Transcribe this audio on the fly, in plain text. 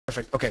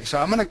Perfect. Okay, so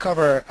I'm going to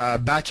cover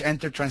batch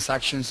enter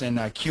transactions in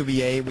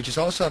QBA, which is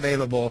also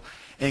available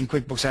in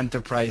QuickBooks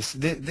Enterprise.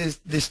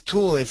 This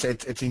tool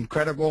it's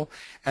incredible,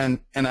 and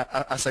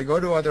as I go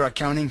to other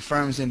accounting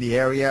firms in the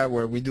area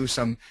where we do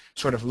some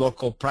sort of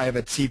local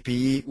private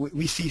CPE,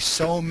 we see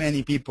so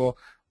many people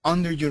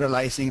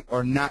underutilizing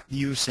or not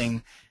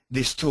using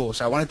this tool.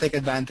 So I want to take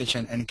advantage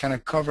and kind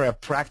of cover a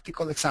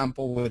practical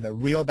example with a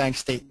real bank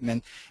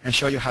statement and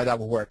show you how that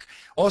will work.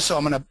 Also,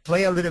 I'm going to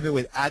play a little bit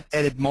with add,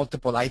 edit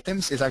multiple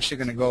items. It's actually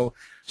going to go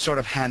sort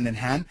of hand in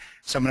hand.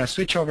 So I'm going to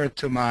switch over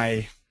to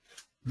my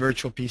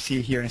virtual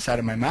PC here inside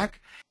of my Mac.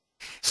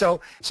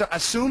 So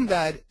assume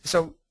that,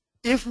 so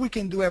if we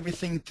can do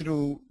everything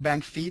through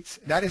bank feeds,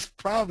 that is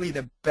probably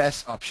the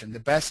best option, the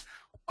best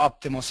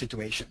optimal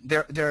situation.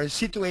 There are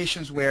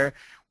situations where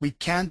we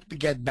can't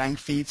get bank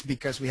feeds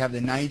because we have the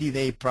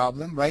 90-day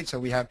problem, right? So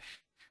we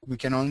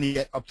can only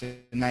get up to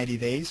 90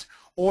 days,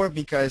 or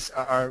because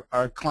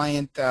our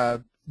client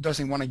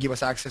doesn't want to give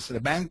us access to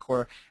the bank,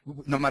 or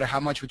no matter how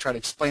much we try to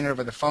explain it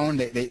over the phone,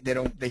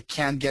 they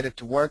can't get it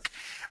to work.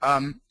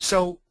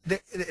 So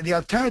the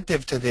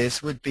alternative to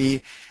this would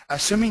be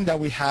assuming that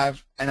we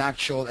have an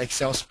actual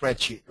Excel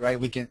spreadsheet, right?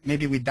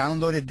 Maybe we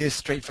downloaded this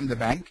straight from the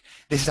bank.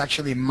 This is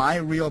actually my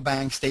real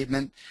bank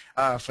statement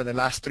for the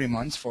last 3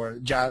 months, for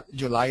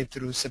July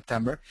through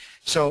September.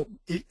 So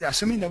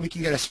assuming that we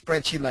can get a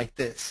spreadsheet like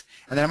this,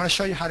 and then I'm going to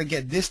show you how to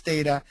get this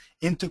data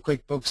into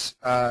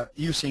QuickBooks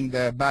using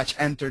the batch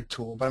enter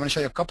tool. But I'm going to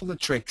show you a couple of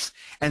tricks,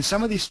 and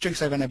some of these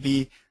tricks are going to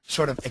be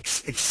sort of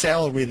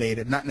Excel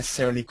related, not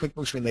necessarily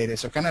QuickBooks related.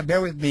 So kind of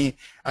bear with me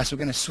as we're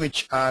going to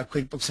switch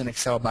QuickBooks and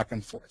Excel back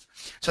and forth.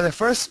 So the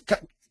first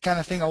kind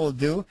of thing I will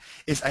do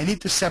is I need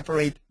to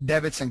separate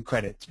debits and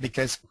credits,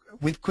 because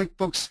with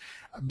QuickBooks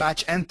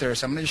batch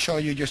enters, I'm going to show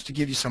you, just to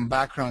give you some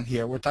background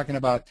here, we're talking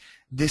about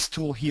this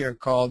tool here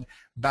called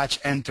batch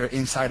enter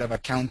inside of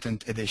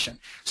Accountant Edition.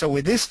 So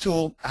with this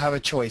tool, I have a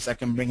choice. I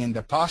can bring in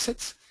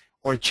deposits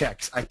or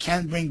checks. I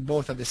can't bring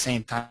both at the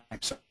same time.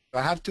 So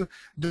I have to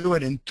do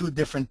it in two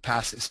different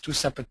passes, two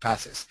separate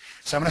passes.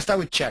 So I'm going to start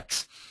with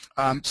checks.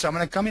 So I'm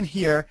going to come in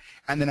here,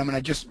 and then I'm going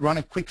to just run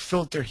a quick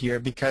filter here,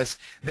 because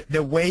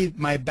the way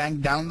my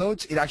bank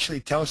downloads, it actually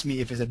tells me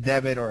if it's a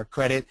debit or a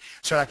credit.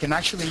 So I can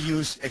actually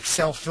use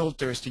Excel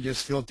filters to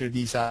just filter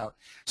these out.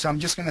 So I'm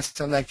just going to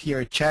select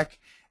here check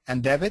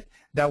and debit.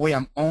 That way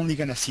I'm only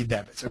going to see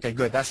debits. Okay,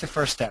 good. That's the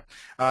first step.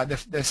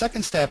 The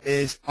second step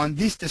is on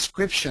these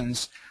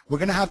descriptions, we're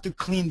going to have to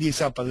clean these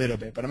up a little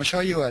bit. But I'm going to show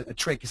you a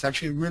trick. It's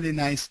actually a really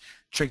nice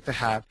trick to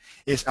have.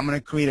 Is I'm going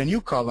to create a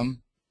new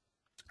column,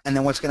 and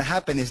then what's going to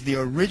happen is the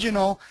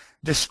original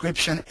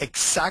description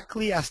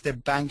exactly as the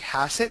bank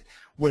has it,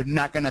 we're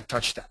not going to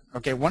touch that.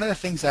 Okay, one of the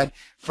things that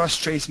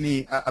frustrates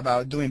me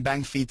about doing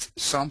bank feeds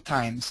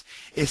sometimes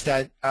is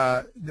that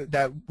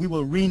that we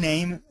will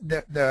rename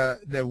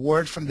the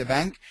word from the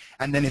bank,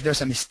 and then if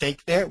there's a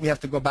mistake there, we have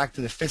to go back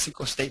to the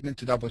physical statement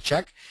to double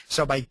check.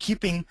 So by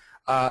keeping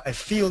a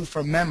field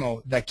for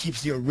memo that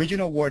keeps the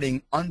original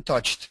wording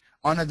untouched,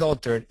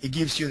 unadulterated, it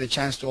gives you the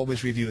chance to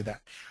always review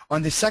that.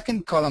 On the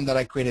second column that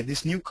I created,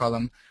 this new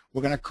column,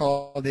 we're going to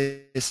call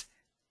this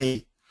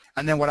A.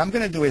 And then what I'm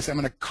going to do is I'm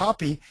going to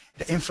copy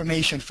the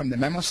information from the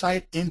memo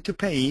side into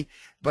payee,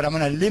 but I'm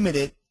going to limit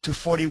it to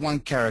 41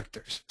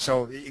 characters.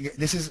 So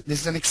this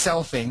is an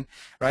Excel thing,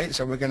 right?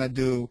 So we're going to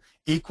do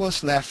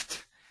equals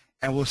left,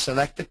 and we'll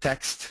select the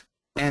text.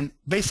 And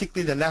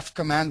basically the left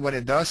command, what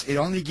it does, it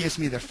only gives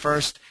me the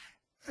first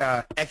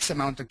X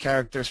amount of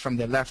characters from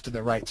the left to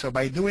the right. So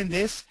by doing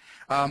this,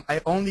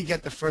 I only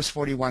get the first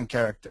 41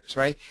 characters,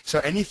 right? So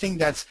anything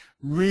that's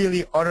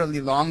really utterly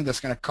long that's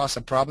going to cause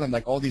a problem,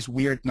 like all these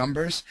weird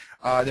numbers,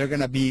 they're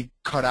going to be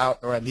cut out,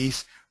 or at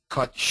least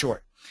cut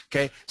short.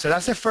 Okay, so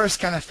that's the first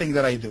kind of thing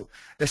that I do.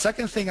 The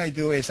second thing I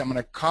do is I'm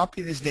going to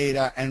copy this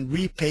data and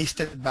repaste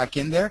it back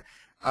in there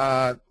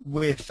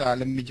with,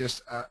 let me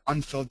just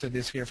unfilter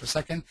this here for a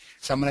second.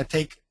 So I'm going to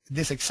take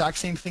this exact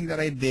same thing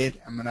that I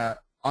did. I'm going to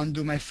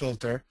undo my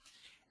filter,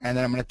 and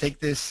then I'm going to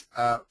take this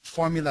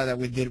formula that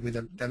we did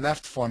with the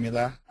left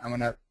formula. I'm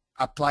going to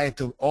apply it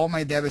to all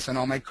my debits and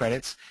all my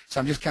credits. So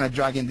I'm just kind of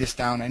dragging this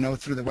down. I know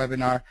through the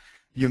webinar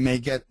you may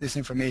get this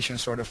information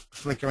sort of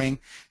flickering.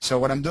 So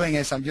what I'm doing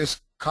is I'm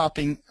just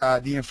copying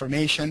the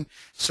information,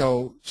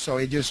 so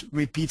it just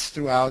repeats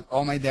throughout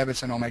all my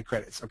debits and all my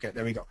credits. Okay,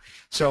 there we go.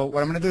 So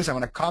what I'm going to do is I'm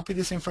going to copy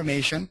this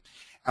information.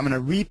 I'm going to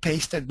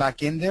repaste it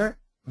back in there,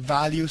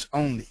 values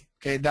only.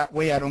 Okay, that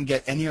way I don't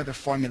get any other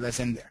formulas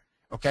in there.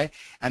 Okay,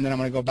 and then I'm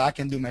going to go back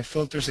and do my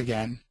filters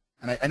again.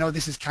 And I know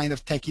this is kind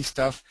of techie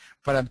stuff,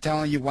 but I'm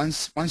telling you,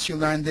 once you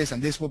learn this,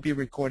 and this will be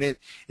recorded,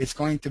 it's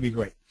going to be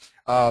great.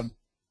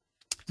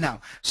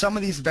 Now, some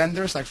of these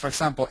vendors, like for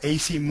example,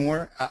 AC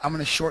Moore, I'm going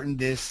to shorten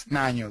this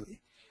manually.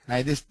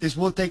 Right? This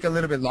will take a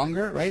little bit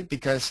longer, right?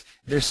 Because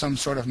there's some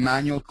sort of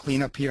manual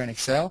cleanup here in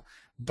Excel.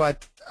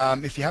 But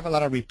if you have a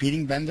lot of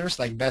repeating vendors,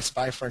 like Best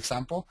Buy, for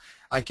example,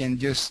 I can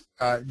just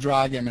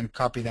drag them and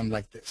copy them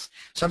like this.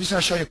 So I'm just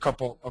going to show you a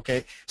couple.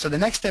 Okay. So the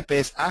next step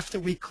is, after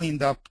we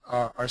cleaned up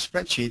our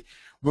spreadsheet,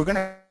 we're going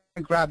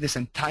to grab this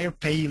entire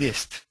pay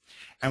list,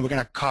 and we're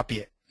going to copy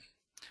it.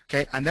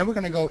 Okay, and then we're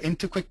going to go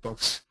into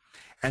QuickBooks,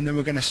 and then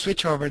we're going to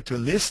switch over to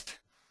List,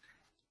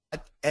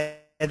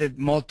 edit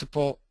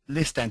multiple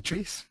list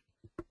entries,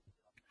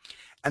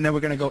 and then we're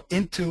going to go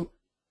into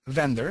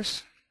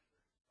Vendors,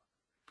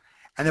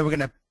 and then we're going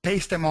to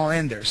paste them all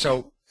in there.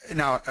 So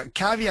now a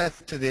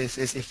caveat to this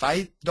is if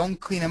I don't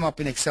clean them up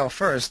in Excel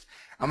first,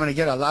 I'm going to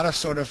get a lot of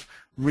sort of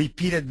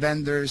repeated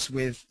vendors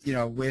with,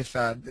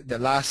 the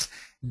last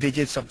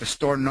digits of the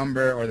store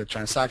number or the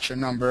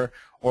transaction number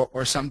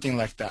or something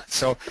like that.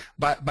 So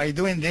by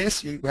doing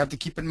this, we have to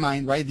keep in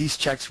mind, right, these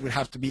checks would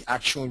have to be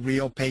actual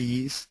real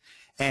payees,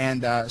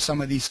 and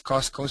some of these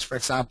cost codes, for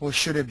example,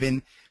 should have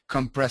been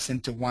compressed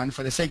into one.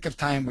 For the sake of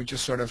time, we're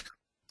just sort of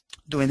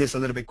doing this a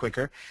little bit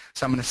quicker.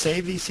 So I'm going to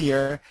save these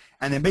here,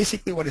 and then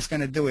basically what it's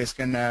going to do is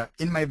going to,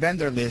 in my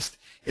vendor list,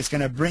 it's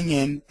going to bring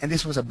in, and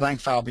this was a blank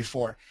file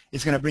before,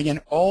 it's going to bring in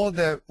all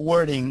the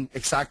wording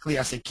exactly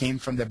as it came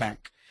from the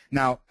bank.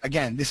 Now,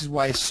 again, this is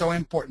why it's so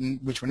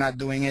important, which we're not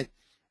doing it,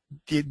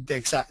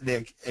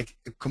 the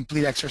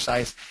complete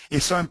exercise.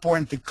 It's so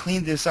important to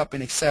clean this up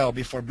in Excel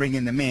before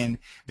bringing them in,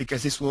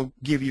 because this will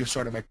give you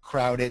sort of a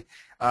crowded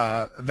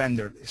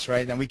vendor list,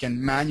 right? And we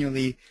can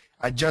manually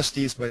adjust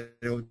these, but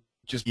it will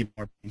just be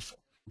more painful.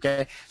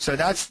 Okay, so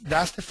that's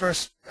the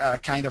first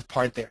kind of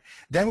part there.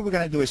 Then what we're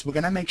going to do is we're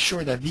going to make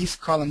sure that these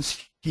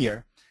columns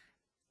here,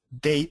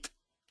 date,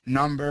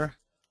 number,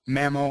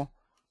 memo,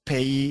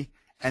 payee,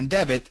 and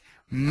debit,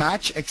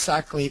 match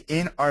exactly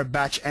in our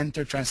batch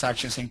enter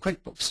transactions in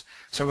QuickBooks.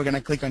 So we're going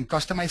to click on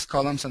Customize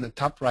Columns on the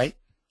top right,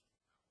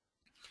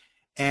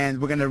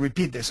 and we're going to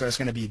repeat this. So it's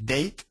going to be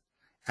date,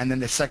 and then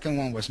the second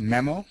one was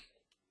memo.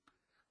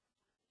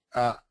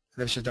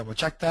 Let's just double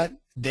check that.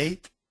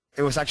 Date.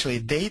 It was actually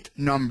date,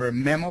 number,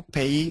 memo,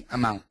 payee,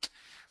 amount.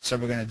 So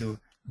we're going to do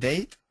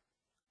date,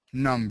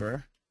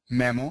 number,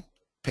 memo,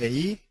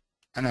 payee,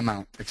 and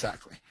amount,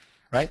 exactly,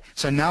 right?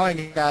 So now I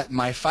got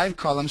my 5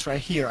 columns right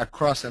here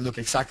across that look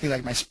exactly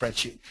like my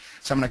spreadsheet.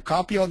 So I'm going to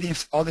copy all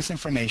this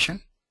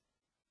information.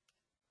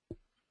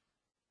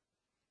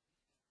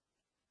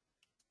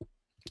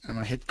 I'm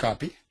going to hit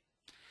copy.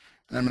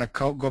 And I'm going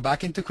to go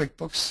back into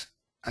QuickBooks,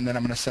 and then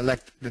I'm going to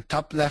select the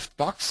top left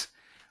box,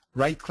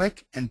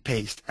 right-click, and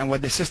paste. And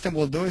what the system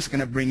will do is going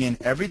to bring in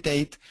every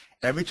date,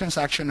 every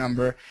transaction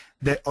number,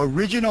 the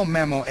original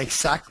memo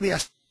exactly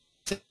as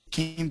it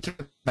came to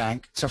the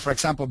bank. So, for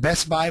example,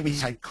 Best Buy, we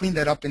had cleaned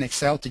that up in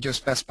Excel to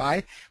just Best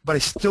Buy, but I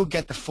still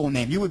get the full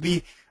name. You would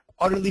be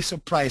utterly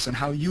surprised on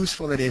how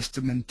useful it is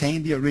to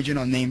maintain the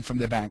original name from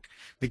the bank,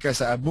 because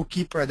a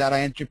bookkeeper, a data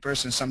entry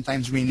person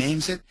sometimes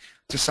renames it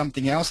to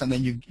something else, and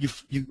then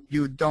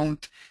you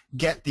don't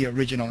get the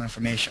original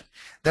information.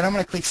 Then I'm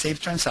going to click Save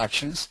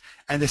Transactions,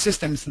 and the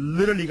system is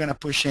literally going to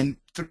push in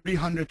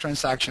 300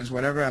 transactions,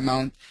 whatever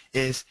amount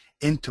is,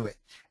 into it.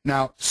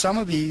 Now, some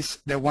of these,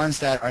 the ones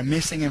that are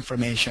missing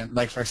information,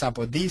 like for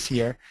example these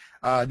here,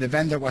 the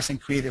vendor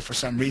wasn't created for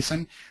some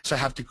reason, so I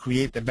have to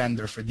create the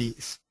vendor for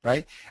these,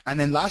 right? And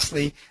then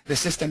lastly, the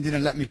system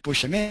didn't let me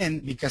push them in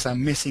because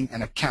I'm missing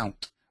an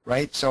account,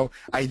 right? So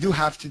I do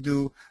have to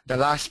do the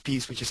last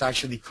piece, which is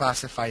actually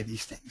classify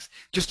these things.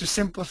 Just to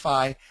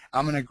simplify,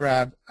 I'm going to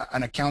grab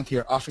an account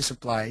here, office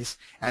supplies,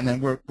 and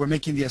then we're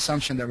making the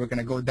assumption that we're going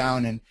to go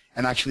down and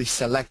actually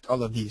select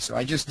all of these. So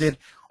I just did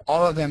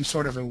all of them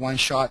sort of in one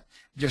shot,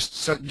 just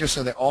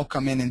so they all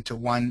come into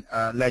one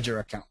ledger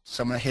account.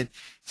 So I'm going to hit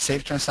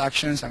Save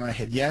Transactions. I'm going to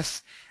hit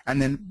Yes. And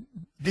then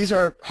these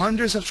are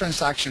hundreds of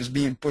transactions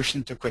being pushed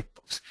into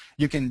QuickBooks.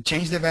 You can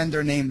change the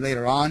vendor name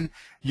later on.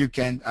 You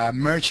can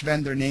merge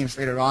vendor names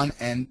later on,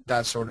 and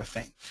that sort of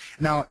thing.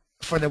 Now,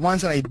 for the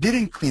ones that I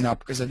didn't clean up,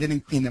 because I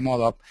didn't clean them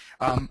all up,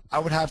 I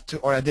would have to,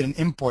 or I didn't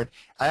import,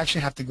 I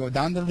actually have to go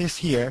down the list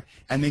here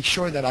and make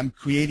sure that I'm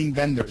creating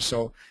vendors.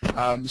 So, so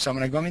I'm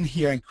going to go in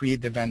here and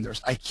create the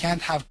vendors. I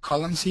can't have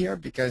columns here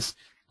because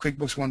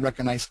QuickBooks won't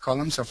recognize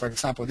columns. So for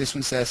example, this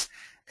one says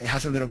it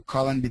has a little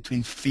column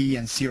between fee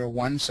and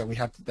 01, so we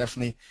have to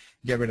definitely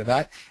get rid of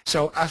that.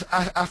 So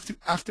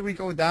after we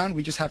go down,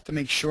 we just have to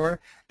make sure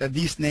that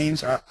these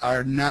names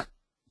are not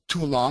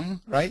too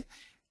long, right?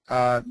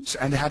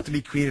 And they have to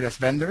be created as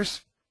vendors.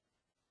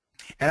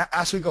 And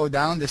as we go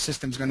down, the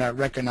system's going to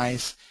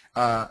recognize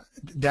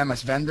them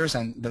as vendors,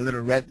 and the little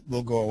red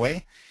will go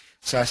away.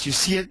 So as you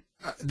see it,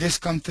 this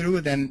come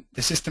through, then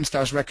the system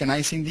starts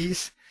recognizing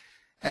these.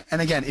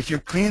 And again, if you're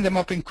cleaning them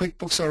up in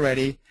QuickBooks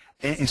already,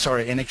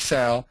 in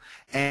Excel,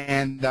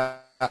 and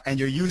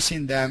you're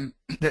using them,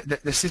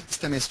 the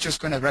system is just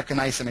going to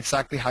recognize them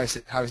exactly how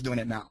it's doing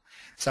it now.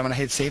 So I'm going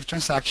to hit Save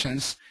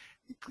Transactions.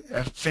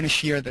 Finish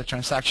here. The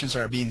transactions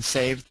are being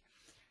saved.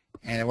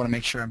 And I want to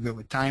make sure I'm good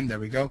with time. There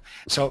we go.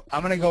 So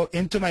I'm going to go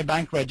into my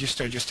bank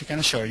register just to kind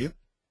of show you.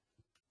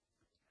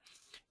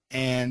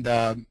 And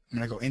I'm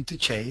going to go into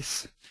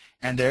Chase.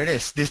 And there it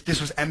is. This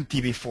was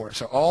empty before.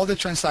 So all the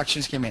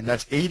transactions came in.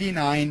 That's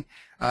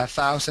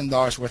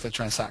 $89,000 worth of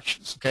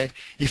transactions. Okay.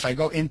 If I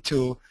go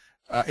into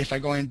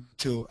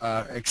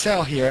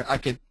Excel here, I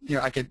could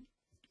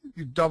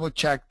double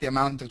check the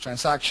amount of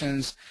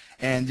transactions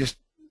and just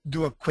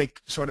do a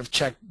quick sort of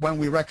check. When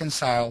we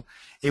reconcile,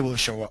 it will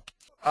show up.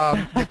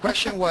 The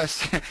question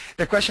was,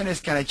 the question is,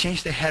 can I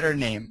change the header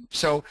name?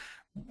 So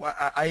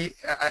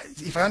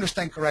if I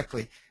understand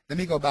correctly, let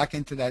me go back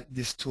into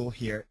this tool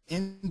here.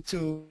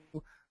 Into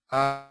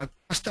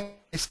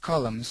customized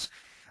columns,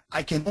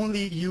 I can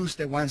only use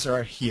the ones that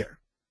are here.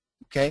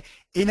 Okay.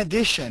 In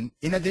addition,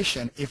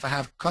 if I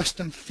have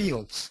custom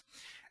fields,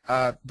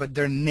 but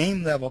they're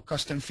name level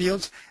custom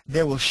fields,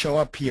 they will show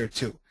up here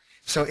too.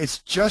 So it's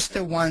just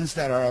the ones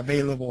that are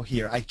available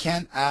here. I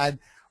can't add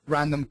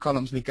random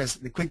columns because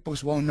the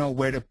QuickBooks won't know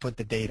where to put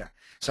the data.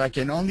 So I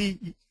can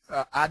only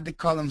add the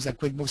columns that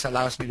QuickBooks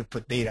allows me to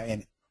put data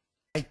in it.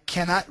 I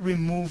cannot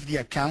remove the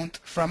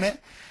account from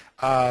it,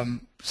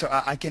 so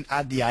I can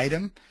add the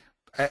item.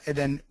 And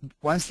then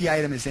once the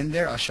item is in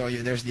there, I'll show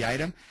you, there's the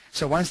item.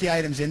 So once the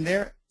item's in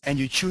there and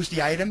you choose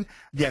the item,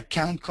 the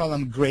account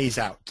column grays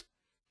out,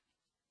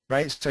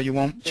 right? So you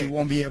won't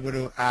be able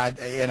to add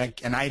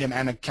an item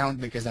and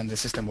account because then the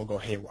system will go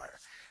haywire.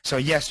 So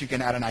yes, you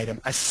can add an item.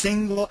 A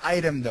single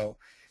item though.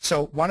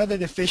 So one of the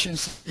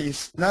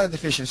deficiencies, not a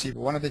deficiency,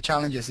 but one of the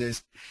challenges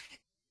is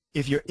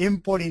if you're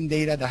importing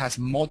data that has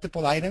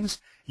multiple items,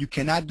 you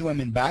cannot do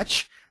them in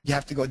batch. You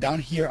have to go down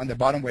here on the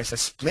bottom where it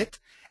says split,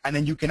 and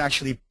then you can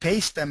actually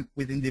paste them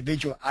with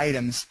individual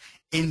items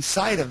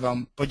inside of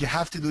them, but you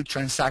have to do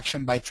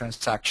transaction by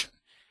transaction.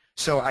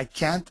 So I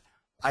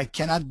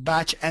cannot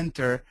batch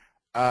enter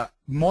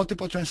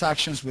multiple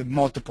transactions with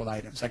multiple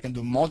items. I can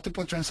do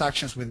multiple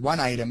transactions with one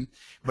item,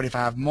 but if I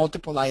have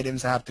multiple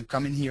items, I have to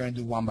come in here and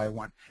do one by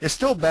one. It's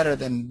still better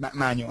than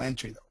manual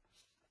entry though.